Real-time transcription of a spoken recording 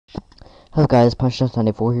Hello guys,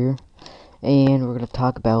 PunchDown94 here, and we're going to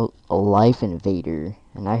talk about LifeInvader.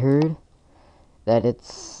 And I heard that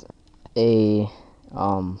it's a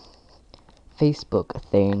Facebook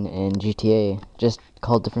thing in GTA, just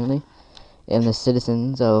called differently, and the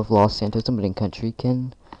citizens of Los Santos and Bling Country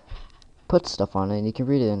can put stuff on it, and you can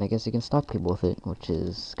read it, and I guess you can stalk people with it, which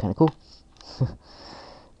is kind of cool.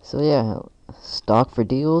 So yeah, stalk for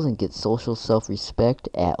deals and get social self-respect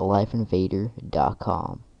at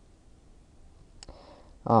LifeInvader.com.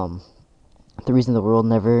 The reason the world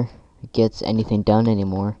never gets anything done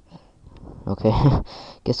anymore. Okay.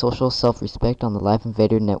 Get social self-respect on the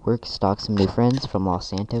LifeInvader network. Stock some new friends from Los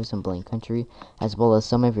Santos and Bling Country, as well as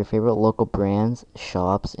some of your favorite local brands,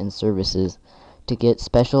 shops, and services. To get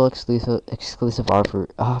special exclusive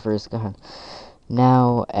offers, God,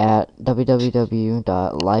 now at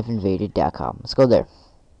www.lifeinvader.com. Let's go there.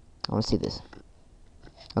 I want to see this.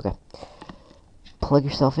 Okay. Plug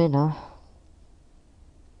yourself in, huh?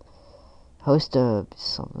 Host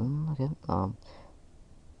something. Okay.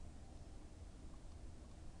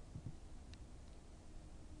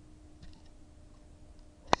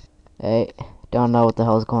 Hey, don't know what the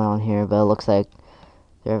hell's going on here, but it looks like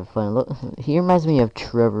they're having fun. Look, he reminds me of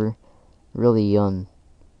Trevor, really young,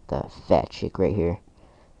 that fat chick right here,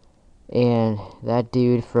 and that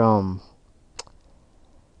dude from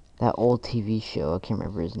that old TV show. I can't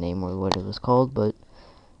remember his name or what it was called, but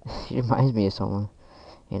he reminds me of someone.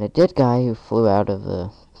 And a dead guy who flew out of a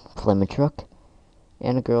Plymouth truck,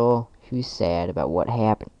 and a girl who's sad about what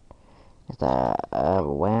happened. It's the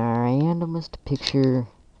randomest picture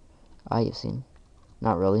I have seen.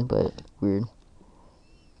 Not really, but weird.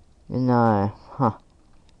 And,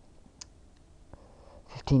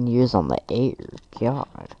 15 years on the air.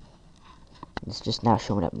 God. It's just not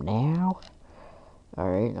showing up now?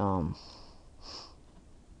 Alright,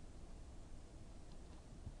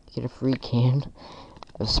 get a free can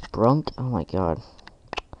of Sprunk. Oh my god.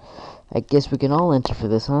 I guess we can all enter for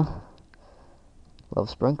this, huh?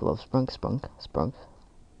 Love Sprunk, Sprunk.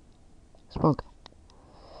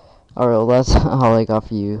 Alright, well, that's all I got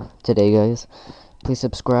for you today, guys. Please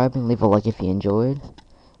subscribe and leave a like if you enjoyed.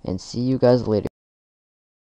 And see you guys later.